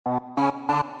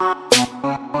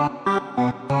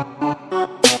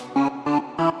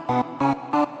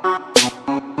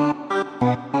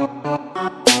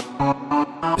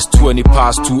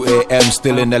past 2 a.m.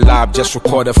 Still in the lab, just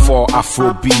recorded 4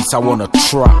 Afro beats. I wanna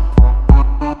trap.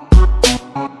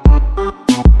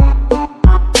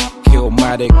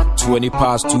 Killmatic, 20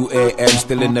 past 2 a.m.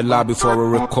 Still in the lab before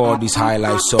I record these high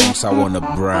life songs. I wanna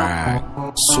brag.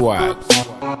 Swag.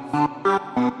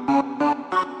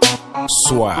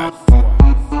 Swag.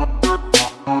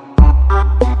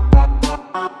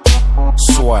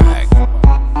 Swag.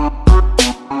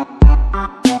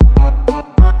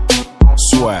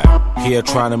 Swag. Here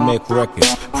trying to make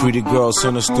records. Pretty girls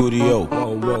in the studio.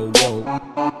 Whoa, whoa,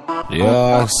 whoa.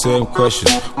 Yeah, same question.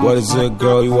 What is it,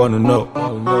 girl, you wanna know?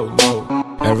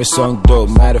 Every song dope.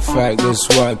 Matter of fact, this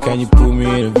one, can you put me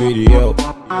in a video?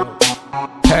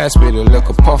 Pass me the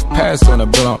liquor, puff pass on the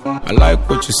blunt. I like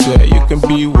what you said, you can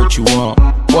be what you want.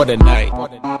 What a night.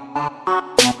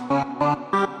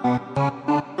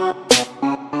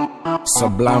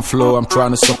 Sublime flow, I'm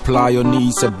trying to supply your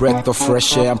needs. A breath of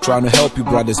fresh air, I'm trying to help you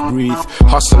brothers breathe.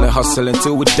 Hustle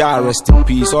until we die, rest in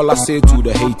peace. All I say to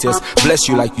the haters, bless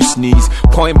you like you sneeze.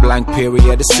 Point blank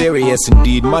period, it's serious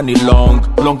indeed. Money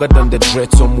longer than the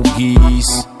dreads on Mugis.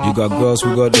 You got girls,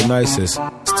 we got the nicest.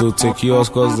 Still take yours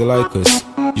cause they like us.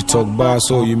 You talk bad,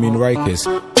 so you mean Rikers.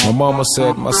 My mama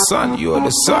said, my son, you're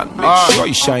the sun. Make sure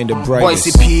you shine the brightest.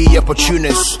 Boys, CP,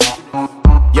 opportunist.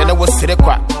 You know what's the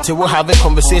quack? Till we're having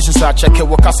conversations, I check it,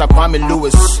 what Casa Kwame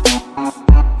Lewis.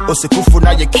 Osekufu,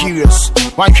 now you're curious.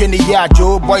 120 year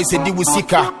Joe, boys, they do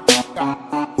Sika.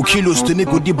 Ukilos to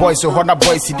Nico, boys, so Honda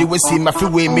boys, they will see my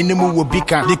freeway minimum will be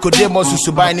can. Nicodemus,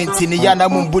 who buy in Tiniana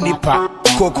Mumbunipa.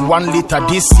 Coke 1 liter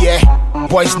this year.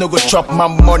 Boys no go chop my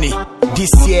money.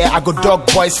 This year, I go dog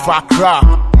boys for Accra.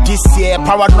 This year,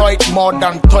 paranoid more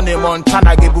than Tony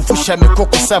Montana. Gebufusha me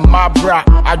koko se my bra.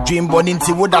 I dream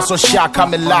boninti woda so shaka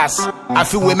me last. I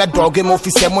feel we me dog game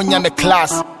office monya me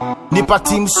class. Nipa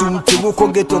team soon to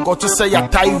woko geto go to say ya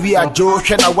tie we a Joe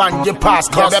Shena one je pass.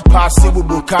 Kebe pass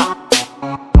buka.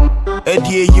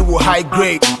 Eddie you will high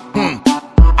grade.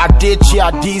 I did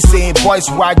chia D saying boys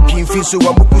white green feel so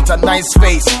I put a nice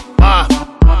face.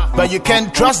 But you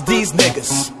can't trust these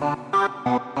niggas.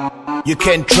 You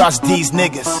can't trust these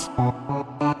niggas.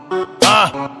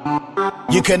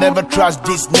 You can never trust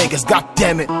these niggas. God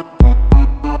damn it.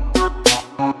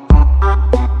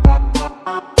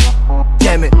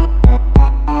 Damn it.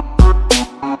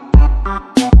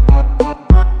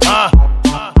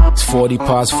 It's 40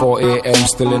 past 4 a.m.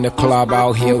 Still in the club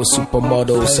out here with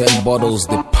supermodels and bottles.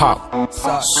 They pop.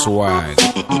 Swag.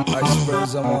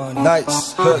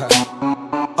 Nice.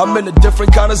 I'm in a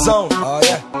different kind of zone. Oh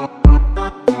yeah.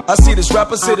 I see this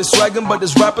rapper say they're swaggin', but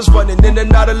this rapper's running in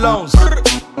and out of loans.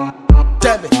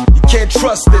 Damn it, you can't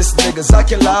trust this niggas. I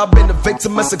can't lie, I've been the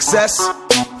victim of success.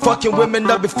 Fucking women,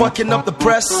 I be fucking up the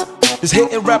press. This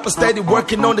hitting rappers steady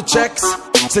working on the checks,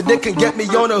 so they can get me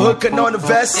on the hook and on the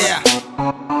vest. Yeah.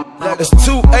 It's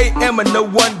 2 a.m. and no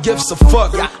one gives a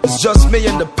fuck. It's just me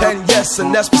and the pen, yes,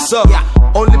 and that's what's up.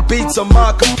 Only beats on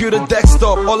my computer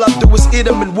desktop. All I do is eat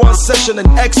them in one session and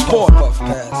export.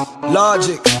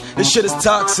 Logic, this shit is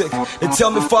toxic. They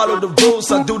tell me follow the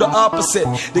rules, I do the opposite.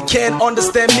 They can't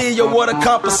understand me, you're what a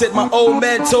composite. My old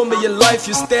man told me in life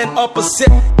you stand opposite.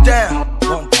 Damn.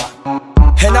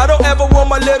 And I don't ever want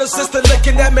my little sister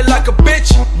looking at me like a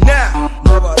bitch.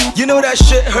 Nah, you know that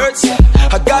shit hurts.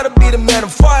 I gotta be the man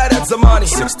of fire, that's Zamani.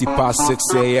 60 past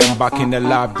 6 a.m. back in the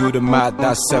lab, do the math,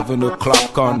 that's 7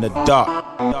 o'clock on the dot.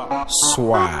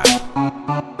 Swag.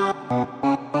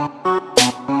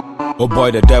 Oh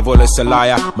boy, the devil is a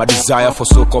liar. My desire for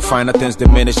so-called finer things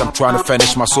diminished. I'm trying to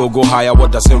finish my soul go higher.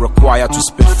 What does it require to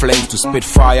spit flames, to spit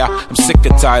fire? I'm sick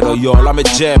and tired of y'all, I'm a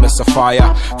gem, it's a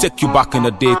fire. Take you back in the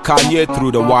day, Kanye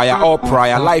through the wire. All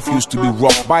prior, life used to be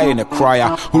rough, buying a crier.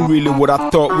 Who really would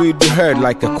have thought we'd be heard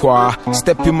like a choir?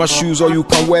 Step in my shoes or you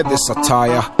can wear this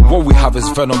attire. What we have is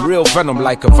venom, real venom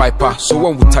like a viper. So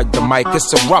when we touch the mic,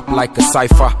 it's a rap like a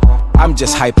cypher. I'm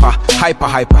just hyper.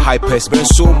 It's been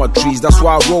so much trees, that's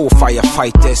why I roll with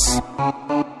firefighters.